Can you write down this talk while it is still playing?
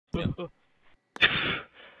Yep.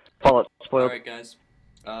 Fall it, spoiled. Alright guys,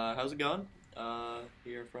 how's it going?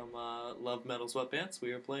 Here from Love Metal Sweatpants,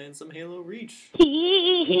 we are playing some Halo Reach.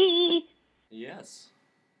 Yes.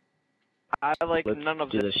 I like Let's none of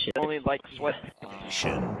do this. this shit. Only like sweat.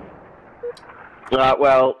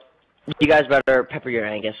 Well, you guys better pepper your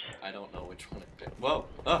Angus. I don't know which one I picked. Whoa!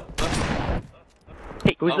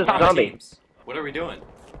 Hey, Who's oh, the we're on zombie? teams. What are we doing?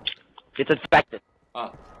 It's infected.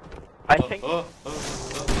 Oh. I think. Oh.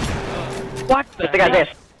 What the? Get the guy heck?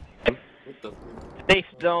 this. What the? Safe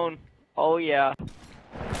zone. Oh yeah.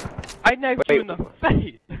 I nagged Wait. you in the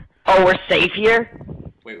face. Oh, we're safe here?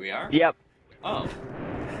 Wait, we are? Yep. Oh.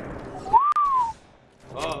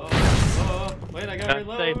 Wait, I got Not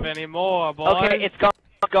reload. safe anymore, boy. Okay, it's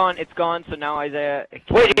gone. It's gone. So now Isaiah.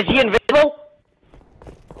 Wait, is he invisible?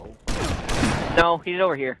 No, he's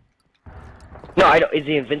over here. No, I don't. Is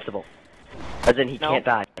he invincible? As in he No. can't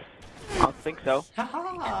die. I don't think so. Ha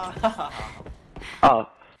ha! Oh.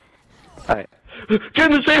 Alright.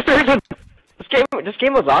 Get in the safe haven! This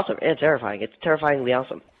game was awesome and terrifying. It's terrifyingly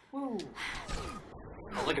awesome. Woo!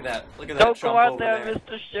 Oh, look at that! Look at that Don't chump go out over there, there.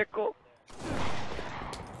 Mr. Shickle.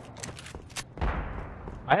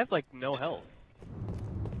 I have like no health.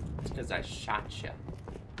 It's because I shot you.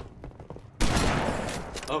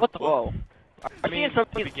 Oh, What the? whoa. Whoa. I mean, some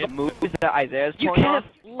moves that Isaiah's pulling off.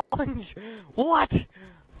 Lunge. What?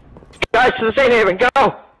 Guys, to the safe haven,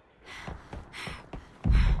 go!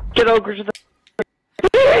 Get over to the...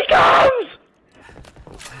 Here he comes!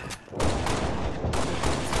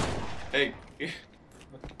 Hey.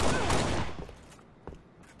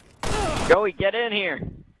 Joey, get in here.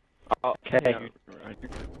 Oh, Okay.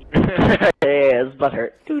 Hey, his butt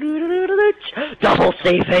hurt. Double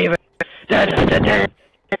safe haven! Da, da, da, da.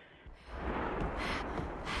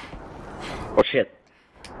 Oh shit.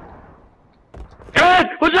 God!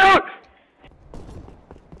 Watch out!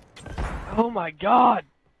 Oh my god.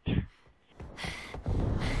 Is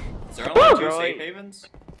there only two Joey. safe havens?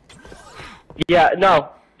 Yeah, no.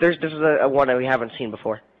 This is a one that we haven't seen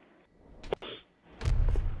before.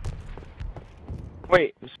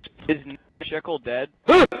 Wait, is Shickle dead?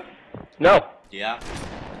 No. Yeah.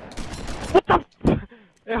 What the?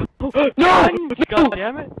 No! God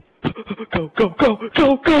damn it! Go, go, go,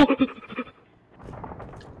 go, go!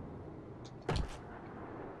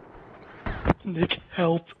 Nick,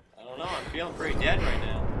 help. I don't know, I'm feeling pretty dead right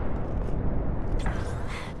now.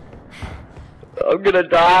 I'm gonna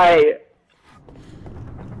die.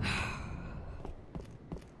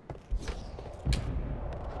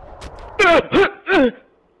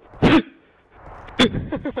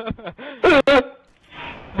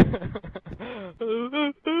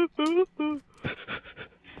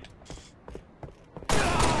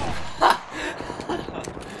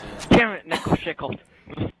 Damn it, Nickel Shickle.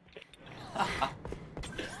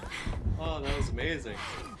 Oh, that was amazing.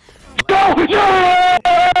 Go! No!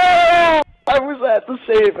 I was at the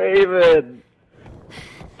safe haven.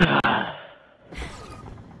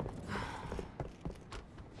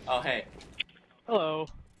 Oh, hey. Hello.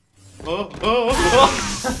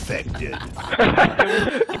 Affected.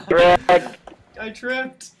 Greg, I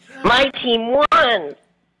tripped. my team won.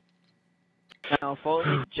 Now, if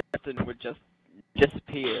only Justin would just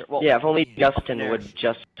disappear. Well, Yeah, if only Justin would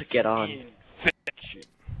just get on. infection.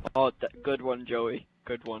 Oh, good one, Joey.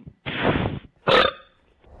 Good one.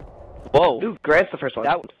 Whoa. Ooh, Grant's the first one.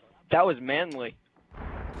 That was manly.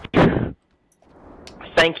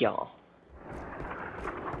 Thank y'all.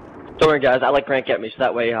 Don't worry, guys. I let Grant get me, so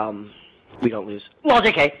that way, we don't lose. Well,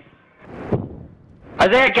 JK.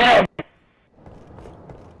 Isaiah, get him!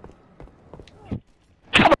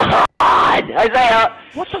 Come on, Isaiah!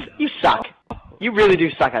 What the? You suck. You really do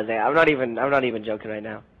suck, Isaiah. I'm not even joking right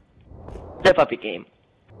now. Step up your game.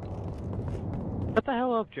 What the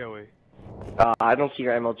hell up, Joey? I don't see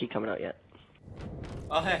your MLG coming out yet.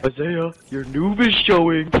 Oh, hey. Isaiah, your noob is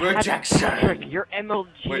showing. Rejection. Your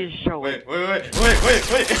MLG is showing. Wait.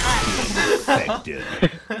 Affected.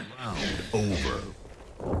 Round over.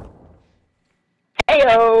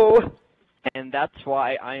 Heyo! And that's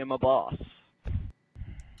why I am a boss.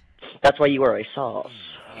 That's why you are a sauce.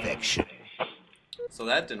 Affection. So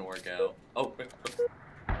that didn't work out. Oh,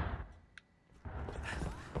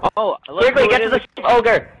 Oh, look Quickly, who get it to is. the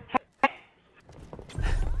ogre!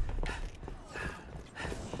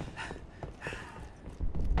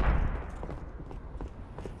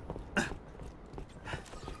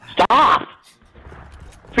 Stop!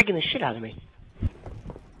 Freaking the shit out of me.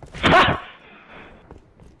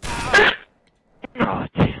 Oh,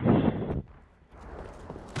 damn.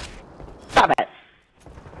 Stop it!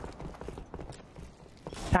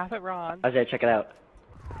 Stop it, Ron. Isaiah, check it out.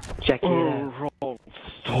 Check it out. Roll.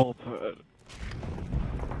 Stop.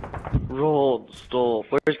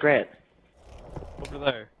 Where's Grant? Over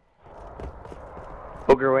there.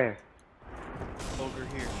 Ogre where? Over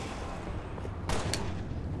here.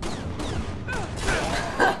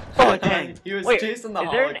 Oh, dang. He was Wait, chasing the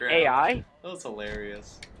is there hologram. an AI? That was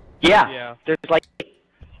hilarious. Yeah. Yeah. There's like...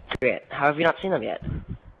 Grant, how have you not seen them yet?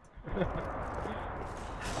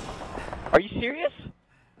 Are you serious?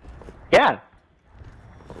 Yeah.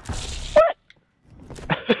 What?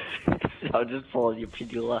 No, just pulling you,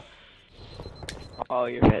 Pedula. Oh,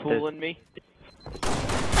 you're Yeah, fooling me?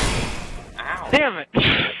 Ow. Damn it!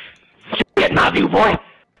 Get my view, boy!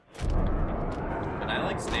 Can I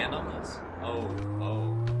like stand on this? Oh.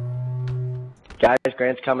 Guys,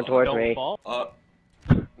 Grant's coming towards Don't me. fall.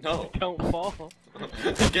 No. Don't fall.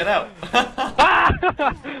 Get out.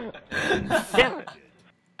 Damn it!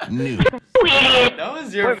 New. That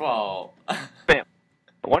was your fault. Bam.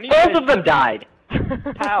 One of you Both guys- of them died.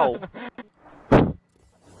 How?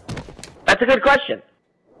 That's a good question.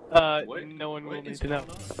 What- no one will what need is to know.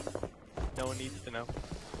 going No one needs to know.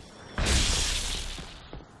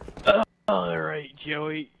 Alright,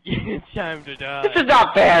 Joey. It's time to die. This is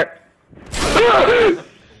not fair.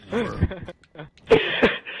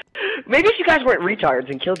 Maybe if you guys weren't retards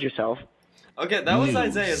and killed yourself. Okay, that was New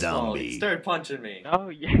Isaiah's fault. zombie. He started punching me. Oh,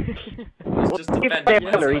 yeah. He was just If defending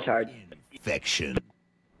they were a himself. retard. Infection.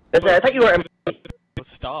 I thought you were...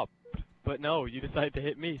 Stop. But no, you decided to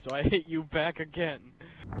hit me, so I hit you back again.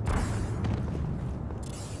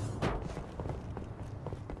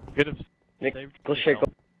 Could have saved Nickel yourself.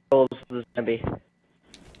 Shackles the zombie.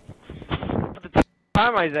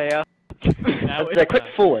 Time, Isaiah. Now I quit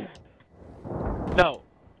time. fooling. No.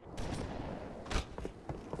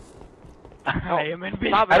 I am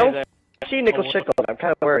invisible. I don't see Nickel Shackles. I'm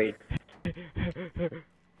kind of worried.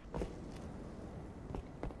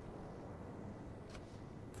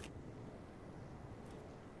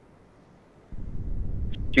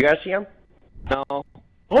 Do you guys see him? No. Oh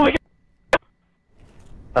my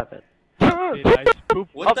Stop it. god! Did I spook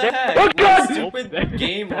What up the there? heck? Oh, My God! stupid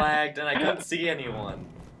game lagged and I couldn't see anyone.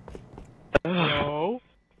 No.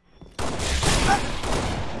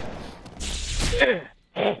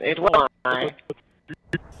 It was I.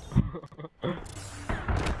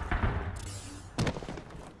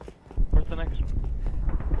 Where's the next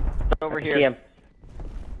one? Over here. See him.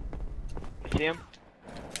 See him?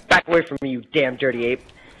 Back away from me, you damn dirty ape.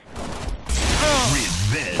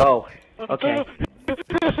 Revenge. Oh, okay.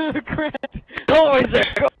 Grant! Go,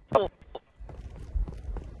 Isaiah! Go!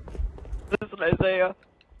 Listen, Isaiah.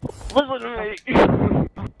 Listen to me!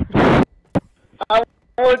 I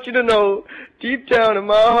want you to know, deep down in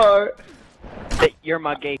my heart, That you're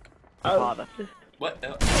my gay father. What?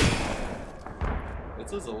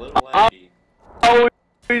 This is a little laggy. I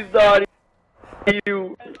always thought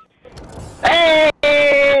you. Hey,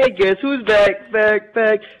 guess who's back, back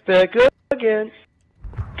again.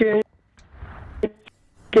 Again.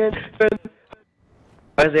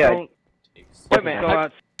 Isaiah. Wait a minute. Go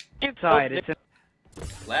outside. It's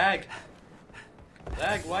Lag.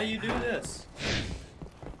 Lag, why you do this?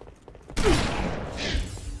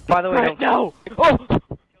 By the way, Grant, no! Oh!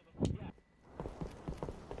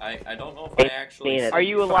 I don't know if I actually. Are see Are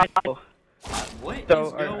you alive? What is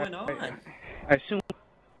So, going on? I assume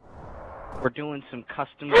we're doing some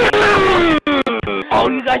custom. Oh,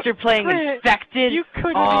 you guys are playing Grant, Infected. You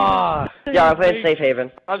couldn't Ah. even. Yeah, I'm playing Safe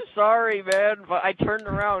Haven. I'm sorry, man, but I turned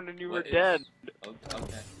around and you were What is- dead.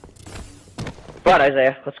 Okay. Come on,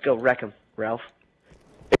 Isaiah, let's go wreck him, Ralph.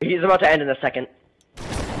 He's about to end in a second.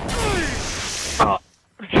 Oh.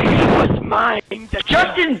 It was mine!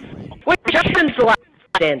 Justin! Wait, Justin's the last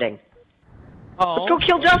standing. Oh. Let's go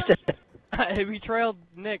kill Justin. I betrayed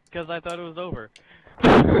Nick because I thought it was over.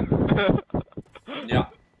 Yeah.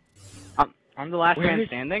 I'm the last Where man is-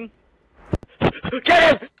 standing.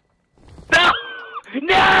 Get him! No!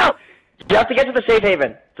 No! You have to get to the safe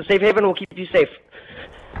haven. The safe haven will keep you safe.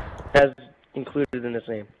 As included in this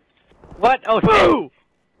name. What? Oh, Boo!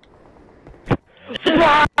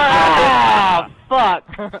 ah, fuck.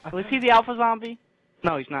 Was he the alpha zombie?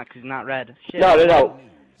 No, he's not, because he's not red. Shit. No.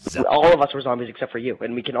 All of us were zombies except for you,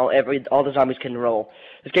 and we can all the zombies can roll.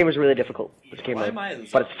 This game is really difficult. This game Why is, am I the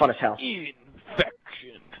but it's fun as hell.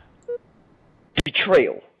 Infection.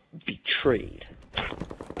 Betrayal. Betrayed.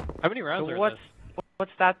 How many rounds So are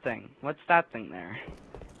what's that thing? What's that thing there?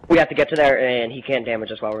 We have to get to there, and he can't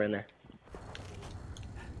damage us while we're in there.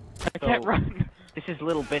 this? I can't So- run. This is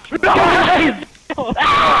little bitch. Guys!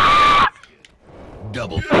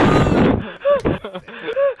 Double.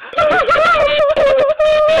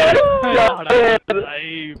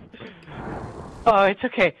 Oh, it's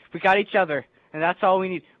okay. We got each other, and that's all we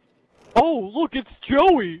need. Oh, look, it's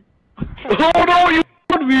Joey! Oh no, you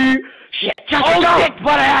on me! Shit, just go! Dick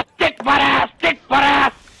butt ass! Dick butt ass! Dick butt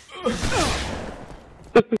ass!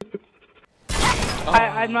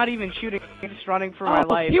 I'm not even shooting. I'm just running for my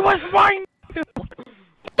life. He was mine!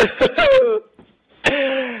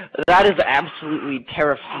 That is absolutely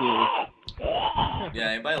terrifying.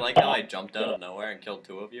 Yeah, anybody like how I jumped out of nowhere and killed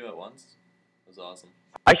 2 of you at once? It was awesome.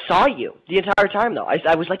 I saw you the entire time, though.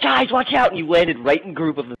 I was like, guys, watch out! And you landed right in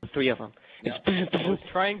group of the 3 of them. Yeah. I was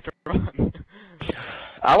trying to run.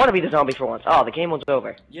 I want to be the zombie for once. Oh, the game was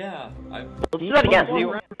over. Yeah, I... Let's do that again.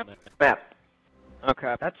 Map.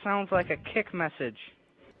 Okay. That sounds like a kick message.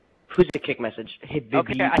 Who's the kick message? Hey, baby.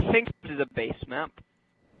 Okay, I think this is a base map.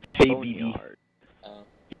 Hey, Boneyard. baby.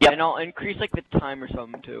 Yeah, and I'll increase like the time or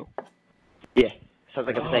something too. Yeah. Sounds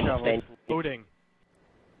like a thing. Loading.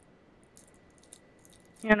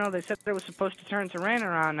 You know, they said it was supposed to turn to rain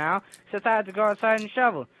around now, except I had to go outside and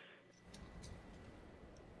shovel.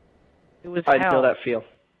 It was I hell. know that feel.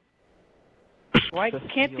 Why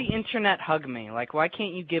can't the internet hug me? Like, why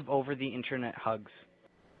can't you give over the internet hugs?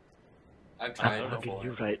 I've tried I'm before.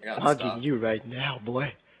 hugging you right. I got I'm stuck. hugging you right now,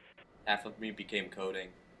 boy. Half of me became coding.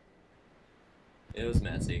 It was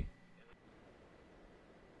messy.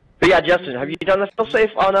 But yeah, Justin, have you done the fail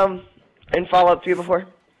safe on in Fallout 3 before?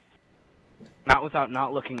 Not without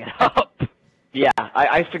not looking it up. Yeah,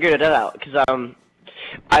 I figured it out because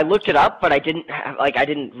I looked it up, but I didn't have, I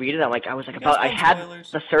didn't read it. I was like You guys I got had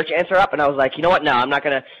spoilers? the search answer up, and I was like, you know what? No, I'm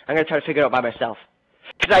gonna try to figure it out by myself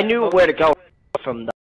because I knew where to go from